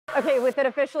Okay, with it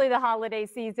officially the holiday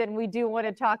season, we do want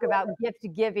to talk about gift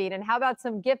giving. And how about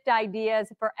some gift ideas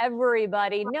for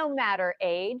everybody, no matter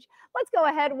age? Let's go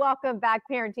ahead. Welcome back,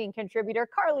 parenting contributor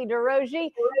Carly Dorogi,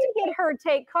 to get her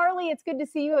take. Carly, it's good to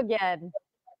see you again.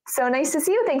 So nice to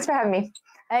see you. Thanks for having me.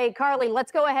 Hey, Carly,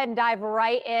 let's go ahead and dive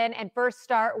right in and first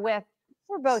start with,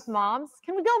 we're both moms.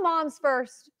 Can we go moms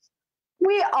first?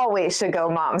 We always should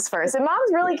go moms first. And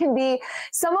moms really can be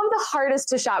some of the hardest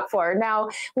to shop for. Now,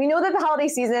 we know that the holiday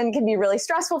season can be really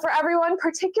stressful for everyone,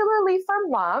 particularly for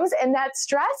moms, and that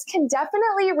stress can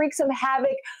definitely wreak some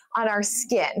havoc on our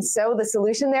skin. So the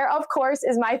solution there, of course,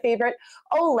 is my favorite,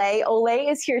 Olay. Olay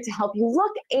is here to help you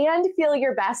look and feel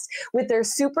your best with their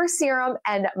Super Serum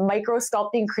and Micro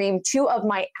Sculpting Cream, two of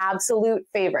my absolute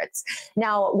favorites.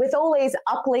 Now, with Olay's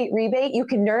Up Late rebate, you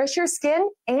can nourish your skin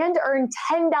and earn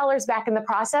 $10 back in the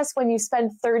process when you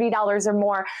spend $30 or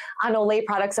more on Olay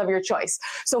products of your choice.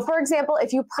 So for example,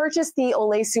 if you purchase the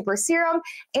Olay Super Serum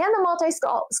and the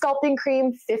Multi-Sculpting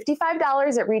Cream,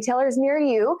 $55 at retailers near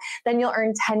you, then you'll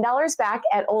earn $10 back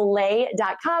at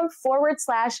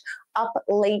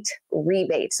olay.com/uplate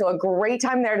rebate. So a great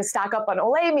time there to stock up on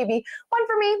Olay, maybe one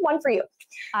for me, one for you.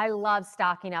 I love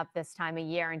stocking up this time of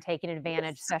year and taking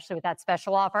advantage, especially with that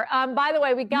special offer. By the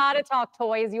way, we got to talk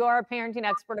toys. You are a parenting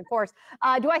expert, of course.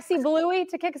 Do I see Bluey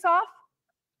to kick us off?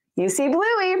 You see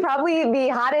Bluey, probably the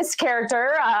hottest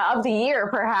character of the year,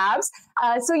 perhaps.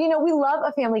 So, you know, we love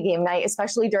a family game night,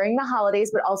 especially during the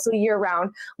holidays, but also year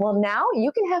round. Well, now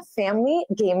you can have family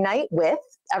game night with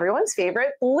everyone's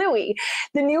favorite, Bluey.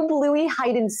 The new Bluey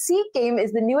Hide and Seek game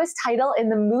is the newest title in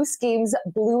the Moose Games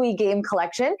Bluey game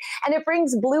collection, and it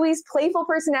brings Bluey's playful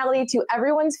personality to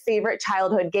everyone's favorite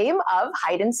childhood game of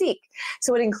hide and seek.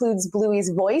 So it includes Bluey's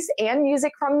voice and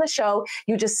music from the show.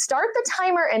 You just start the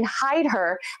timer and hide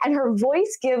her, and her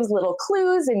voice gives little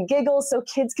clues and giggles so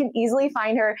kids can easily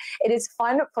find her. It is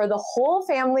fun for the whole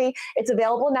family. It's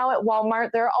available now at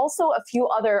Walmart. There are also a few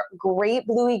other great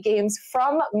Bluey games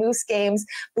from Moose Games,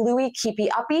 Bluey Keepy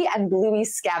Uppy, and Bluey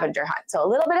Scavenger Hunt. So a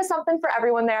little bit of something for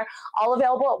everyone there, all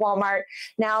available at Walmart.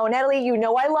 Now, Natalie, you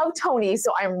know I love Tony's,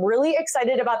 so I'm really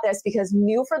excited about this because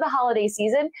new for the holiday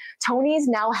season, Tony's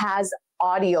now has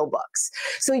audiobooks.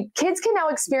 So kids can now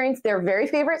experience their very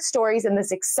favorite stories in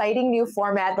this exciting new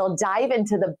format. They'll dive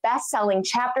into the best-selling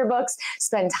chapter books,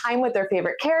 spend time with their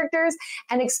favorite characters,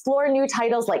 and explore new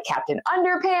titles like Captain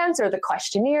Underpants or The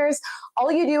Questionnaires.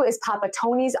 All you do is pop a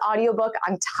Tony's audiobook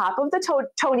on top of the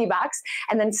Tony box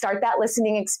and then start that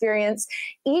listening experience.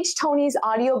 Each Tony's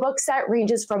audiobook set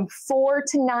ranges from 4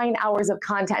 to 9 hours of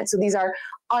content. So these are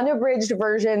unabridged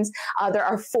versions. There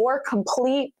are 4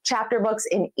 complete chapter books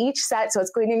in each set, so it's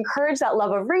going to encourage that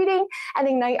love of reading and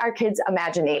ignite our kids'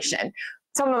 imagination.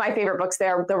 Some of my favorite books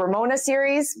there, the Ramona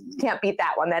series, can't beat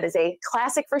that one. That is a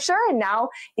classic for sure, and now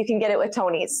you can get it with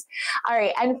Tony's. All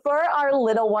right, and for our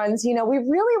little ones, you know, we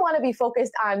really want to be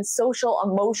focused on social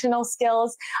emotional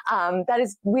skills. That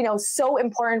is, we know, so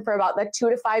important for about the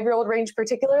 2 to 5 year old range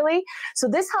particularly. So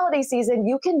this holiday season,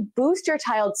 you can boost your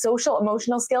child's social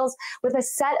emotional skills with a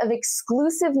set of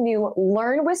exclusive new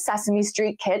Learn with Sesame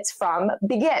Street kits from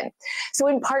Begin. So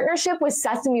in partnership with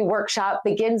Sesame Workshop,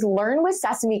 Begin's Learn with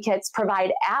Sesame kits provide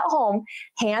at-home,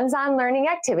 hands-on learning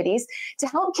activities to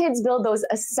help kids build those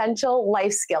essential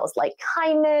life skills like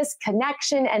kindness,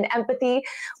 connection, and empathy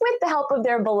with the help of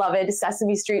their beloved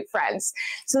Sesame Street friends.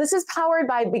 So this is powered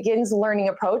by Begin's learning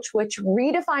approach, which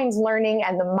redefines learning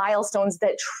and the milestones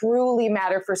that truly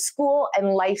matter for school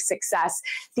and life success.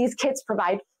 These kits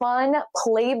provide a fun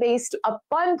play-based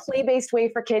way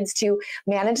for kids to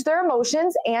manage their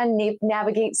emotions and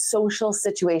navigate social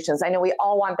situations. I know we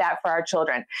all want that for our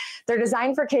children. They're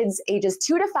designed for kids ages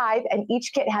 2 to 5, and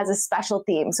each kit has a special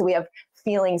theme. So we have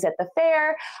feelings at the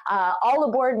fair, all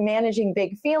aboard managing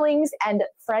big feelings, and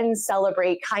friends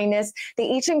celebrate kindness. They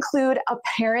each include a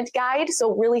parent guide,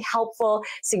 so really helpful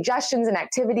suggestions and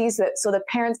activities so the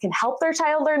parents can help their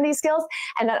child learn these skills,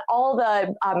 and then all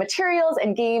the materials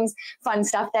and games, fun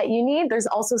stuff that you need. There's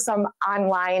also some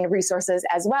online resources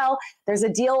as well. There's a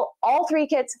deal, all 3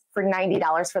 kits for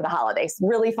 $90 for the holidays.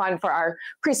 Really fun for our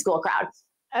preschool crowd.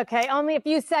 Okay, only a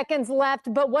few seconds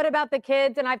left, but what about the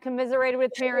kids? And I've commiserated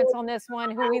with parents on this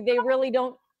one they really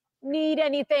don't need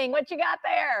anything. What you got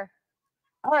there?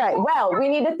 All right, well, we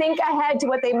need to think ahead to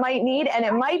what they might need, and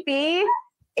it might be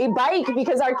a bike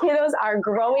because our kiddos are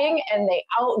growing and they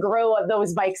outgrow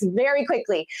those bikes very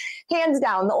quickly. Hands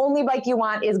down, the only bike you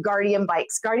want is Guardian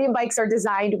bikes. Guardian bikes are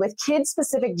designed with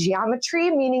kid-specific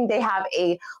geometry, meaning they have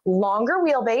a longer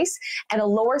wheelbase and a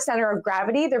lower center of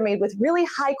gravity. They're made with really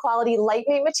high-quality,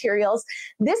 lightweight materials.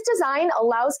 This design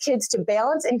allows kids to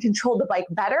balance and control the bike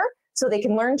better so they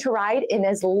can learn to ride in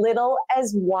as little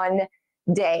as 1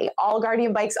 day. All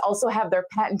Guardian bikes also have their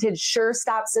patented Sure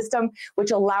Stop system,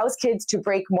 which allows kids to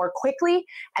brake more quickly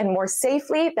and more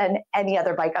safely than any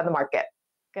other bike on the market.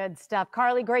 Good stuff.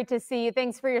 Carly, great to see you.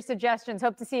 Thanks for your suggestions.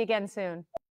 Hope to see you again soon.